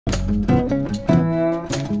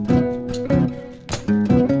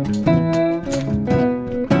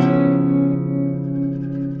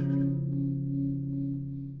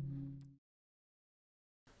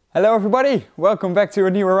Hello everybody, welcome back to our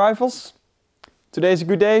new arrivals. Today is a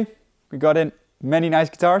good day. We got in many nice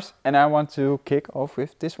guitars and I want to kick off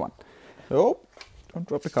with this one. Oh, don't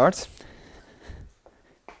drop the cards.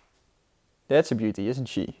 That's a beauty, isn't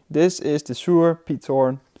she? This is the Sur Pete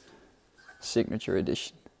Thorn Signature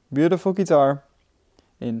Edition. Beautiful guitar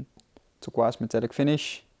in turquoise metallic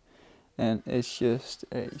finish and it's just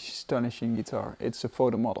a astonishing guitar. It's a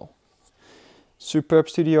photo model. Superb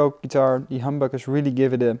studio guitar. The humbuckers really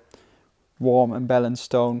give it a warm and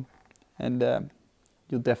balanced tone, and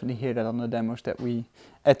you'll definitely hear that on the demos that we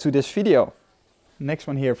add to this video. Next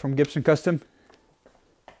one here from Gibson Custom.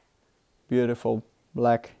 Beautiful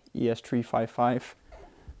black ES355.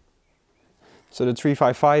 So the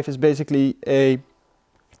 355 is basically a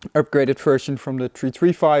upgraded version from the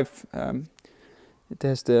 335. It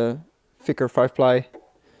has the thicker 5-ply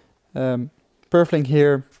purfling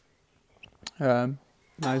here.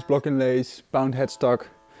 Nice block inlays, bound headstock,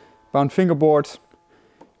 bound fingerboard,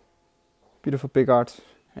 beautiful pickguard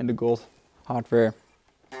and the gold hardware.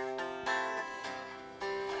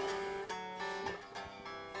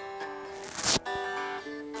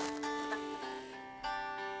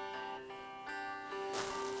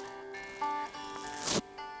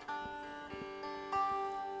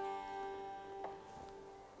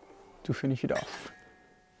 To finish it off.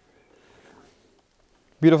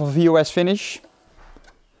 Beautiful VOS finish.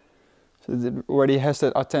 So it already has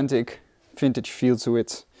that authentic vintage feel to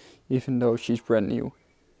it, even though she's brand new.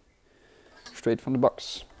 Straight from the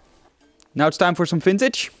box. Now it's time for some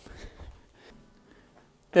vintage.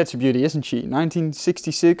 That's a beauty, isn't she?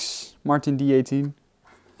 1966 Martin D18.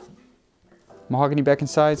 Mahogany back and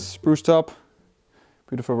sides, spruce top.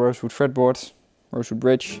 Beautiful rosewood fretboard, rosewood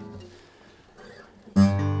bridge.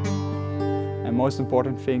 And most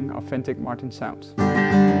important thing, authentic Martin sound.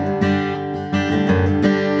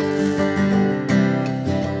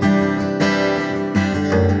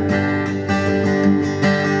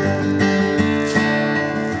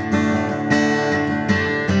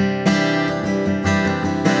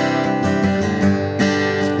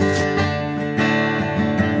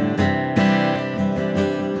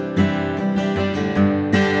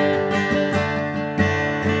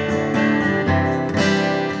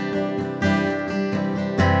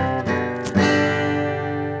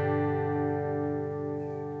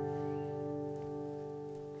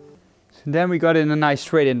 Then we got in a nice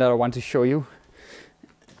trade-in that I want to show you,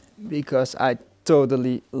 because I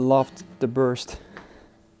totally loved the burst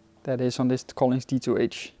that is on this Collins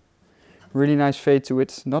D2H. Really nice fade to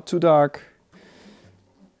it, not too dark,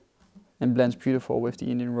 and blends beautiful with the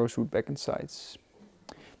Indian rosewood back and sides.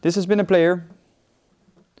 This has been a player,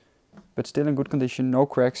 but still in good condition, no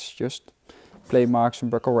cracks, just play marks and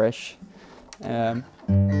buckle rash. But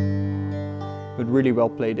really well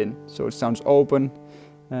played in, so it sounds open.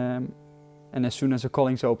 And as soon as the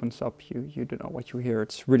Collins opens up, you don't know what you hear.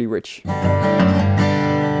 It's really rich.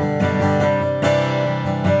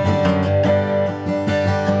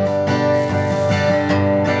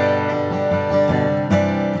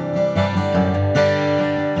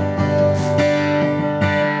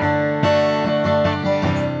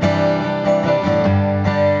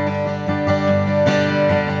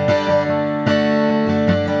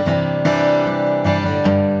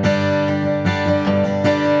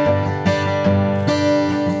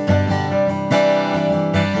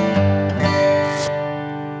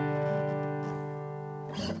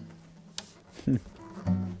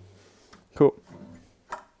 Cool.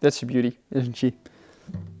 That's a beauty, isn't she?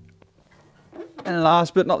 And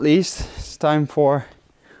last but not least, it's time for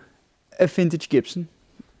a vintage Gibson.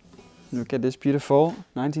 Look at this beautiful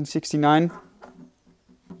 1969.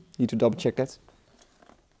 Need to double check that.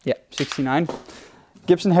 Yeah, 69.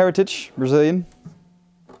 Gibson Heritage, Brazilian.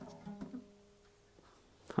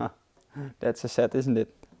 Huh. That's a set, isn't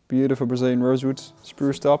it? Beautiful Brazilian rosewood,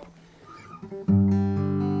 spruce top.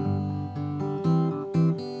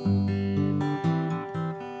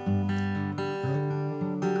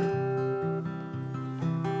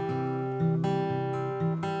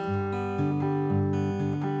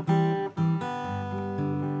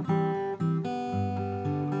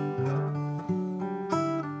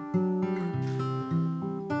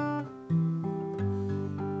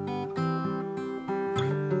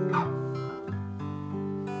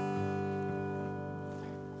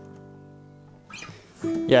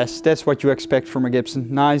 Yes, that's what you expect from a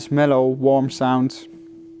Gibson. Nice, mellow, warm sound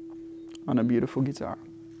on a beautiful guitar.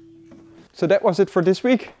 So that was it for this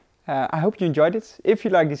week. I hope you enjoyed it. If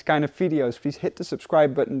you like these kind of videos, please hit the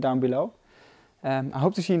subscribe button down below. I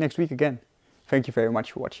hope to see you next week again. Thank you very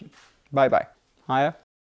much for watching. Bye bye. Hiya.